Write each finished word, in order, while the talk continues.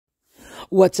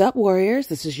What's up, warriors?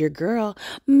 This is your girl,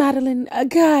 Madeline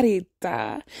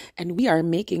Garita, and we are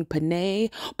making Penne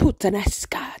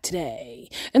Puttanesca today.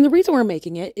 And the reason we're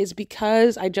making it is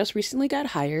because I just recently got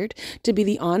hired to be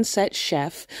the on-set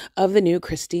chef of the new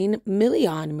Christine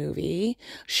Milian movie.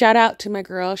 Shout out to my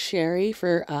girl, Sherry,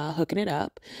 for hooking it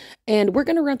up. And we're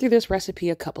going to run through this recipe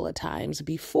a couple of times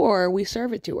before we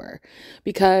serve it to her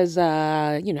because,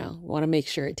 want to make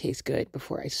sure it tastes good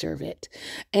before I serve it.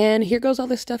 And here goes all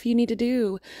the stuff you need to do.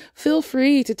 Feel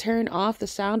free to turn off the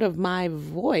sound of my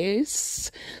voice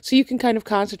so you can kind of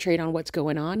concentrate on what's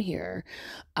going on here.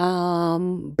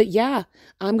 But yeah,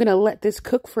 I'm going to let this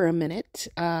cook for a minute.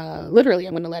 Literally,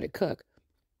 I'm going to let it cook.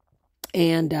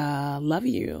 And love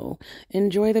you.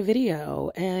 Enjoy the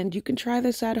video. And you can try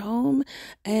this at home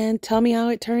and tell me how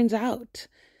it turns out.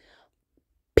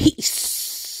 Peace.